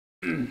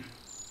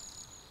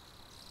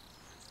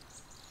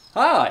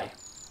Hi!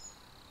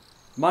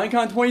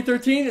 Minecon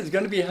 2013 is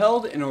going to be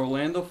held in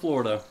Orlando,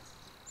 Florida.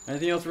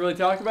 Anything else to really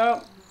talk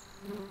about?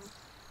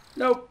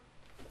 Nope.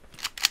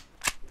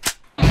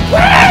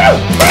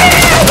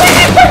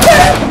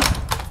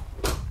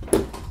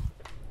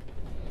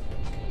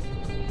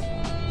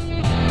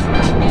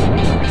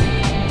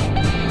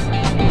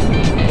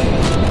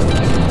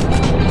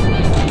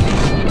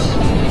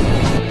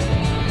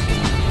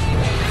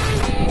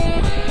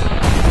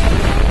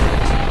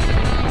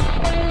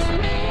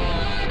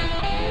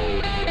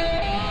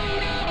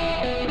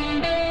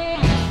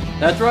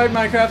 That's right,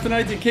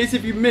 Minecraftonites, in case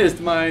if you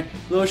missed my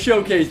little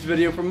showcase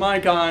video from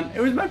Minecon, it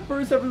was my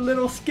first ever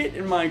little skit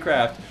in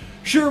Minecraft.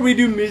 Sure, we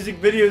do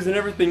music videos and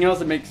everything else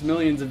that makes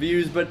millions of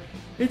views, but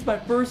it's my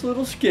first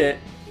little skit.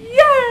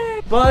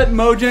 Yay! But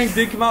Mojang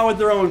did come out with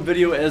their own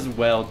video as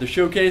well to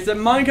showcase that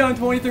Minecon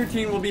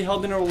 2013 will be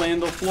held in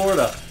Orlando,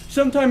 Florida.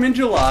 Sometime in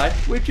July,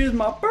 which is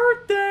my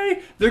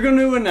birthday, they're going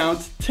to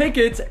announce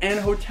tickets and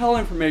hotel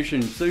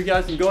information so you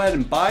guys can go ahead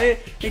and buy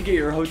it and get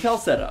your hotel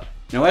set up.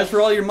 Now, as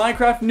for all your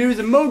Minecraft news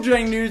and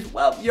Mojang news,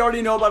 well, you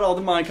already know about all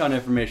the Minecon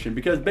information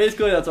because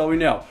basically that's all we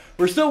know.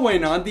 We're still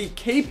waiting on the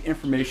cape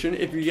information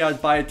if you guys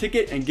buy a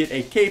ticket and get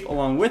a cape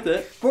along with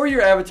it for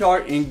your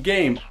avatar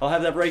in-game. I'll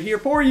have that right here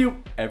for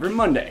you every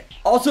Monday.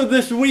 Also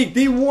this week,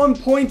 the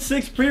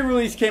 1.6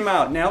 pre-release came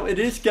out. Now, it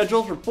is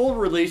scheduled for full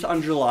release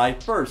on July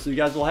 1st, so you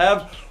guys will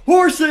have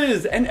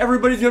horses, and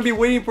everybody's going to be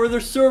waiting for their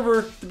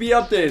server to be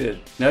updated.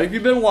 Now, if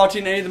you've been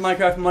watching any of the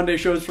Minecraft Monday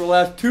shows for the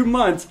last 2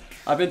 months,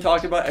 I've been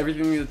talking about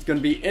everything that's going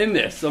to be in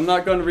this, so I'm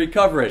not going to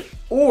recover it.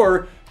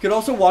 Or, you could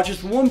also watch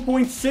this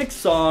 1.6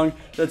 song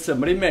that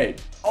somebody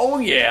made. Oh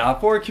yeah,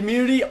 for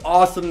community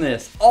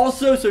awesomeness.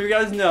 Also, so you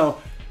guys know,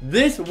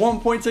 this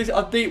 1.6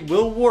 update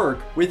will work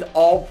with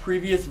all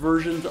previous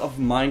versions of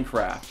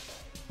Minecraft.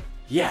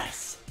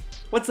 Yes.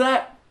 What's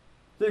that?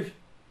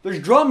 There's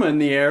drama in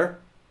the air.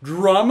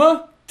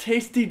 Drama?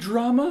 Tasty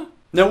drama?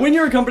 Now, when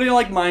you're a company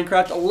like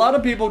Minecraft, a lot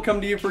of people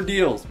come to you for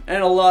deals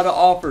and a lot of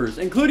offers,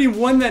 including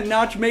one that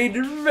Notch made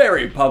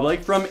very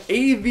public from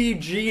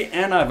AVG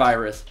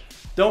Antivirus.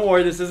 Don't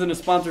worry, this isn't a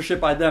sponsorship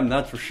by them,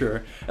 that's for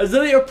sure. As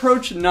they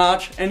approached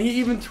Notch, and he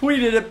even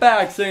tweeted it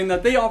back saying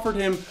that they offered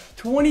him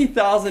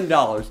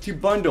 $20,000 to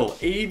bundle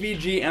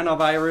AVG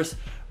Antivirus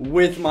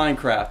with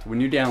Minecraft when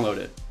you download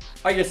it.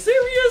 Are you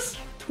serious?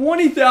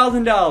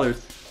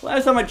 $20,000.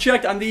 Last time I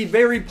checked on the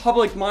very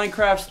public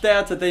Minecraft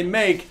stats that they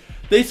make,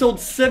 they sold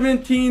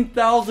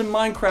 17,000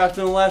 Minecrafts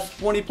in the last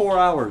 24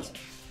 hours.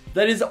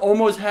 That is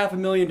almost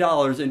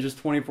 $500,000 in just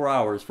 24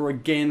 hours for a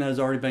game that has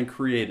already been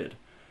created.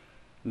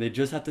 And they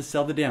just have to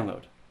sell the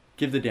download.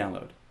 Give the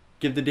download.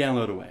 Give the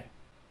download away.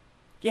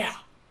 Yeah.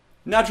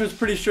 Notch was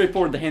pretty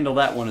straightforward to handle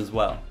that one as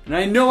well. And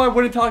I know I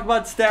wouldn't talk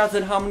about stats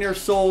and how many are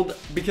sold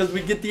because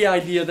we get the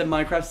idea that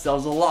Minecraft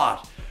sells a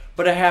lot.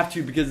 But I have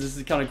to because this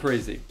is kind of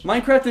crazy.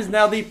 Minecraft is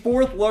now the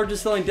 4th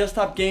largest selling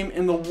desktop game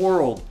in the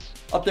world.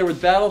 Up there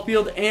with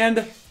Battlefield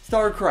and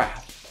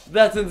StarCraft.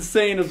 That's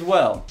insane as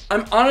well.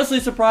 I'm honestly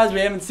surprised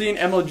we haven't seen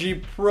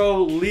MLG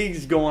Pro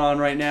leagues going on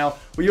right now.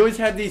 We always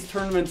have these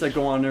tournaments that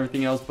go on and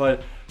everything else,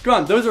 but come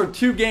on, those are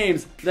 2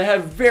 games that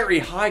have very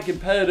high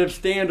competitive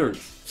standards.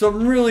 So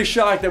I'm really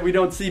shocked that we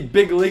don't see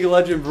big League of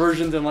Legends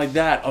versions and like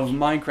that of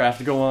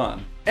Minecraft go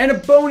on. And a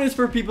bonus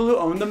for people who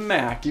own the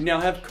Mac, you now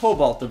have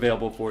Cobalt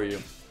available for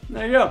you.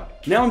 There you go.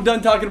 Now I'm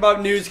done talking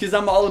about news because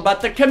I'm all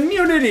about the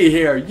community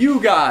here. You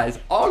guys,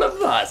 all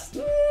of us.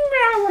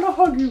 I want to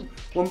hug you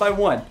one by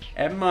one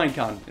at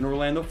Minecon in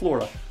Orlando,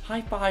 Florida.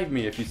 High five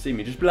me if you see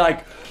me. Just be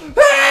like,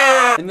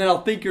 ah! And then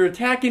I'll think you're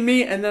attacking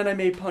me and then I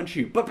may punch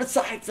you. But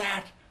besides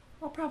that,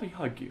 I'll probably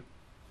hug you.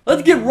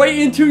 Let's get right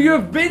into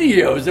your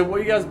videos and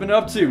what you guys been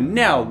up to.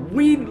 Now,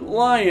 Weed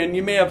Lion,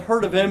 you may have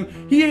heard of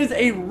him. He is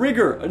a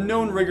rigger, a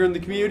known rigger in the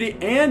community,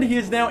 and he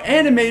is now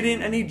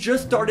animating, and he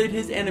just started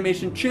his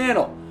animation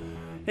channel.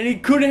 And he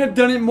couldn't have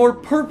done it more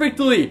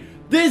perfectly.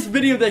 This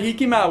video that he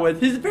came out with,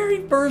 his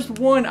very first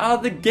one out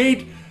of the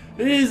gate,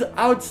 is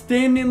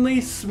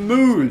outstandingly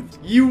smooth.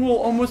 You will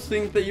almost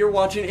think that you're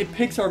watching a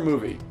Pixar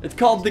movie. It's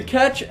called The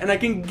Catch, and I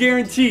can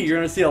guarantee you're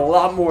going to see a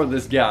lot more of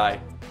this guy.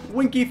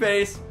 Winky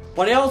face.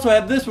 But I also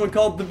have this one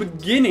called The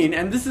Beginning,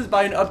 and this is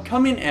by an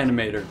upcoming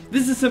animator.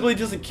 This is simply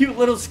just a cute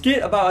little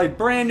skit about a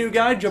brand new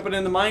guy jumping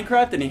into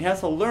Minecraft and he has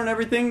to learn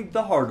everything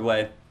the hard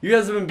way. You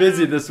guys have been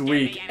busy this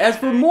week. As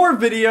for more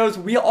videos,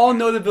 we all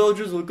know the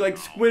villagers look like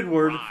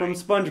Squidward from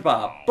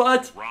SpongeBob,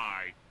 but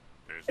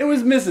it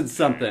was missing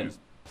something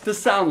to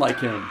sound like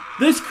him.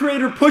 This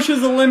creator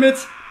pushes the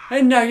limits,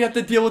 and now you have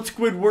to deal with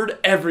Squidward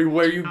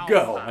everywhere you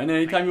go, and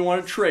anytime you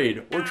want to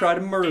trade or try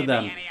to murder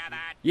them.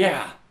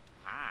 Yeah.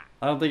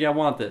 I don't think I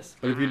want this,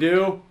 but if you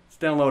do, it's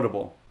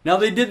downloadable. Now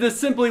they did this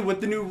simply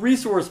with the new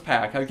resource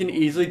pack, how you can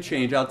easily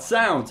change out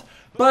sounds.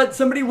 But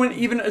somebody went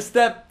even a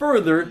step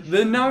further,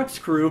 the Nox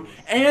crew,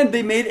 and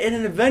they made it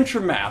an adventure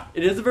map.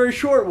 It is a very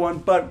short one,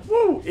 but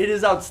woo, it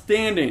is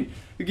outstanding.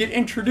 You get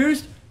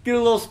introduced, get a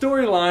little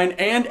storyline,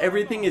 and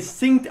everything is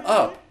synced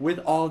up with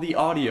all the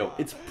audio.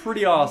 It's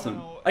pretty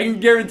awesome. I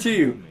can guarantee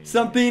you,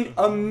 something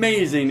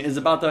amazing is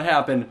about to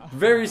happen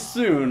very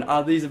soon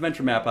out of these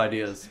adventure map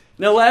ideas.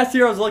 Now last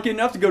year I was lucky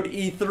enough to go to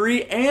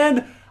E3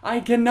 and I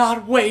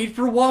cannot wait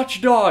for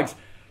Watch Dogs.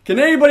 Can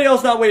anybody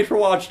else not wait for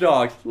Watch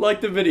Dogs?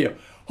 Like the video.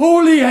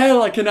 Holy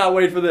hell, I cannot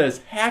wait for this.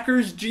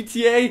 Hackers,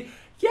 GTA,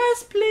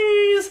 yes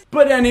please.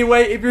 But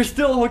anyway, if you're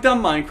still hooked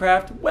on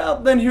Minecraft, well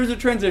then here's a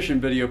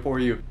transition video for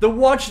you. The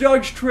Watch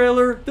Dogs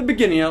trailer, the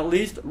beginning at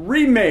least,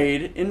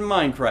 remade in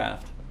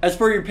Minecraft. As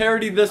for your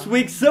parody this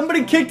week,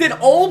 somebody kicked it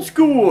old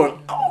school.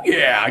 Oh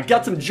yeah, I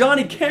got some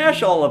Johnny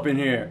Cash all up in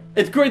here.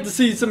 It's great to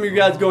see some of you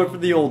guys going for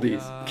the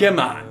oldies. Come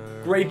on.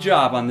 Great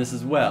job on this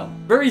as well.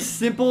 Very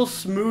simple,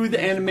 smooth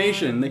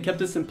animation. They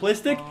kept it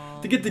simplistic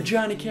to get the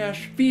Johnny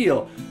Cash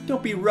feel.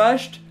 Don't be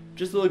rushed,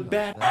 just look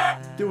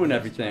bad doing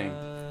everything.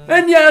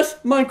 And yes,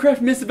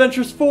 Minecraft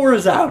Misadventures 4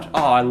 is out.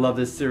 Oh, I love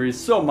this series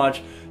so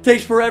much.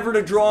 Takes forever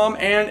to draw them,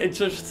 and it's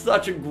just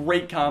such a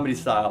great comedy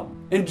style.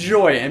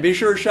 Enjoy it, and be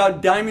sure to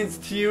shout diamonds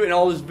to you in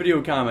all those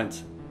video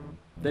comments.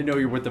 They know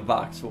you're with the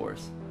Vox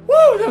Force.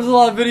 Woo, that was a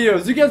lot of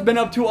videos. You guys have been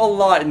up to a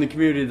lot in the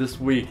community this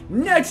week.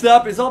 Next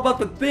up is all about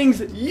the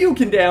things you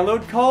can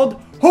download called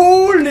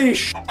Holy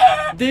Sh**.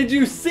 Did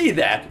you see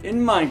that in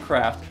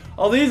Minecraft?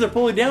 All these are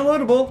fully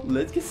downloadable.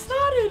 Let's get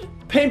started.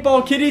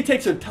 Paintball Kitty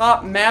takes her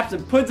top maps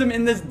and puts them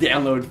in this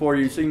download for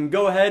you so you can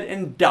go ahead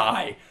and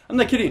die. I'm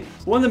not kidding.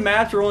 One of the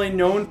maps are only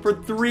known for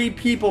 3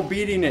 people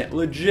beating it.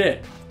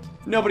 Legit.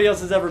 Nobody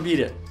else has ever beat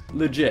it.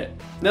 Legit.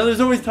 Now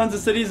there's always tons of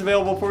cities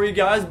available for you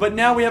guys, but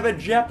now we have a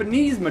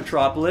Japanese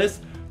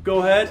metropolis. Go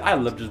ahead. I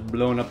love just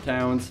blowing up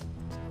towns.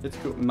 It's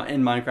cool.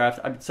 In Minecraft.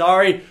 I'm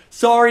sorry.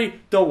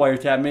 Don't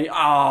wiretap me.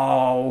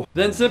 Oh.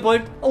 Then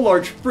simply a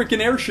large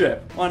freaking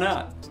airship. Why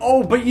not?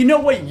 Oh, but you know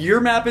what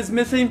your map is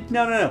missing?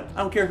 No. I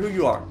don't care who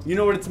you are. You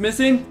know what it's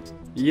missing?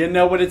 You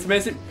know what it's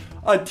missing?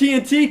 A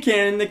TNT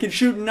cannon that can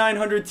shoot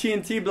 900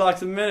 TNT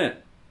blocks a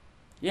minute.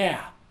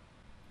 Yeah.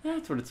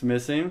 That's what it's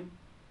missing.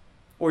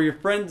 Or your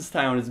friend's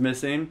town is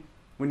missing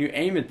when you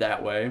aim it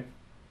that way.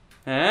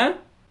 Huh?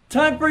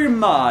 Time for your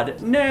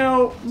mod.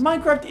 Now,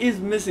 Minecraft is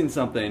missing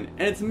something,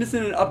 and it's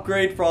missing an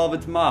upgrade for all of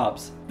its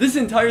mobs. This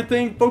entire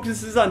thing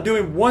focuses on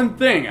doing one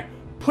thing: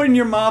 putting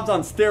your mobs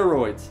on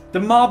steroids. The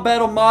mob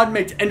battle mod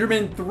makes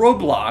Enderman throw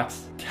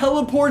blocks,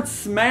 teleports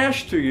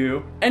smash to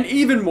you, and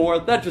even more,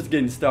 that's just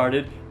getting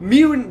started,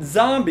 mutant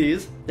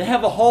zombies that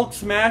have a Hulk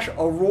smash,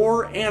 a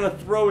roar, and a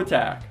throw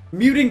attack.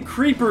 Mutant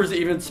creepers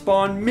even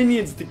spawn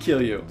minions to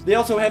kill you. They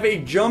also have a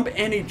jump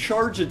and a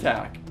charge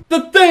attack.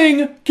 The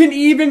thing can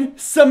even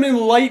summon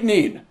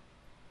lightning.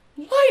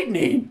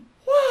 Lightning?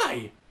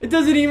 Why? It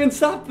doesn't even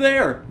stop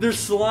there. There's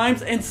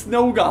slimes and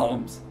snow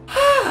golems.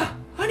 I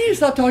need to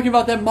stop talking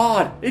about that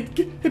mod.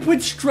 It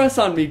puts stress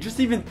on me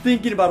just even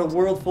thinking about a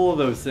world full of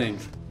those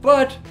things.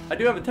 But I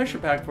do have a texture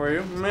pack for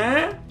you.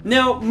 Meh.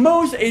 Now,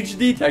 most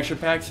HD texture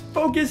packs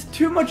focus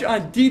too much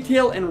on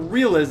detail and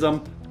realism,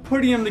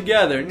 putting them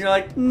together. And you're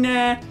like,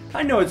 nah,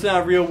 I know it's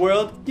not a real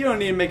world. You don't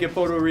need to make it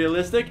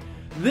photorealistic.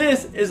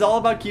 This is all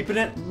about keeping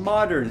it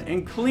modern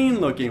and clean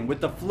looking with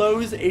the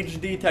Flows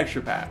HD texture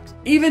pack.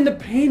 Even the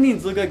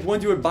paintings look like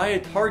ones you would buy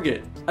at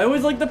Target. I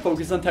always like to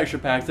focus on texture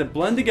packs that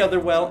blend together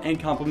well and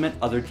complement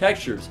other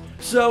textures.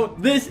 So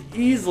this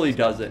easily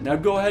does it. Now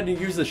go ahead and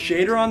use the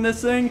shader on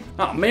this thing.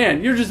 Oh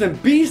man, you're just in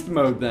beast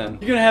mode then.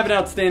 You're gonna have an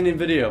outstanding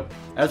video.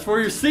 As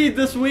for your seed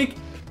this week,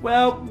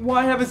 well,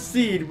 why have a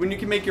seed when you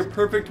can make your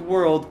perfect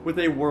world with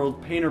a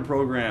world painter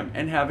program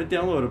and have it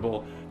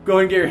downloadable? Go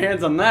ahead and get your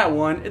hands on that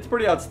one. It's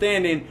pretty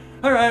outstanding.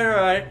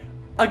 Alright.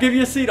 I'll give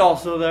you a seed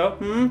also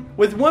though.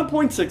 With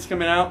 1.6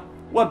 coming out,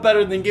 what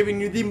better than giving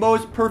you the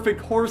most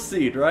perfect horse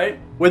seed, right?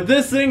 With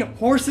this thing,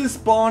 horses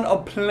spawn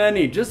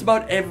aplenty. Just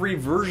about every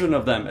version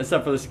of them,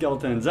 except for the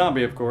skeleton and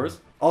zombie, of course.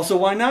 Also,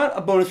 why not?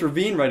 A bonus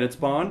ravine right at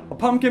spawn, a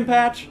pumpkin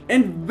patch,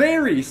 and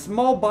very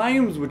small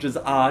biomes, which is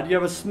odd. You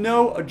have a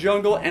snow, a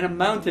jungle, and a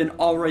mountain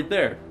all right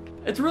there.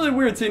 It's really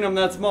weird seeing them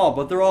that small,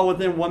 but they're all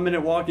within 1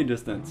 minute walking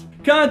distance.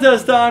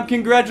 Contest time!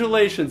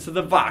 Congratulations to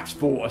the Vox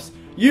Force.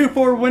 You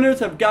 4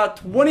 winners have got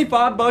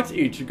 25 bucks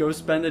each to go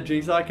spend at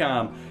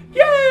jinx.com.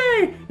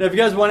 Yay! Now if you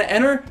guys want to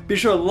enter, be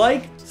sure to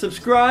like,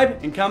 subscribe,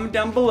 and comment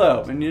down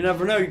below. And you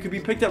never know, you could be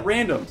picked at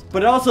random.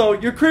 But also,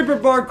 your Creeper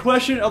Bar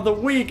question of the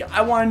week,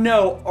 I want to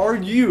know, are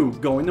you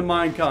going to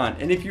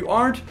Minecon? And if you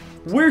aren't,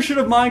 where should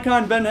have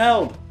Minecon been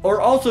held? Or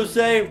also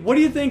say, what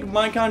do you think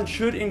Minecon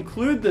should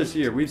include this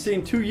year? We've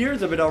seen 2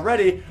 years of it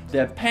already. They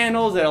have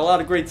panels, they had a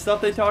lot of great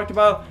stuff they talked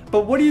about.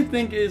 But what do you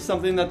think is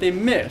something that they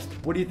missed?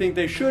 What do you think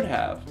they should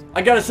have?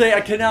 I gotta say,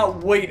 I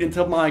cannot wait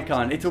until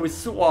Minecon. It's always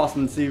so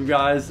awesome to see you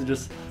guys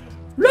just...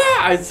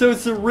 it's so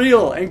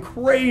surreal and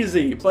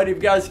crazy. But if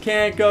you guys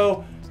can't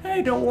go,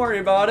 hey, don't worry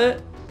about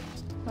it.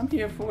 I'm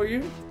here for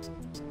you.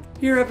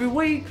 Here every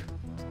week.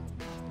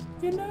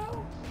 You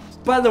know?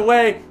 By the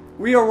way,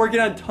 we are working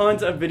on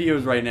tons of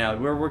videos right now.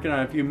 We're working on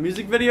a few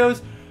music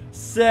videos.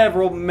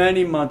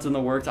 Many months in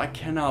the works. I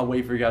cannot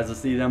wait for you guys to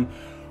see them.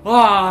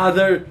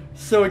 They're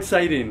so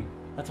exciting.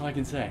 That's all I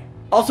can say.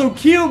 Also,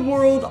 Cube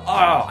World,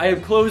 I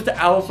have closed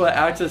alpha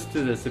access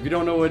to this. If you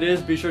don't know what it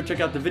is, be sure to check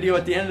out the video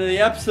at the end of the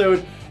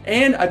episode.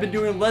 and I've been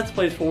doing Let's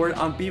Plays for it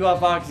on Bebop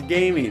Vox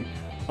Gaming.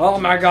 Oh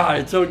my god,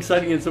 it's so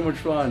exciting and so much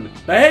fun.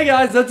 But hey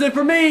guys, that's it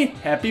for me.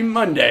 Happy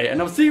Monday,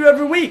 and I'll see you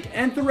every week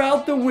and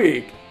throughout the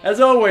week. As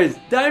always,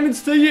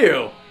 diamonds to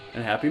you,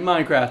 and happy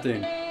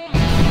Minecrafting.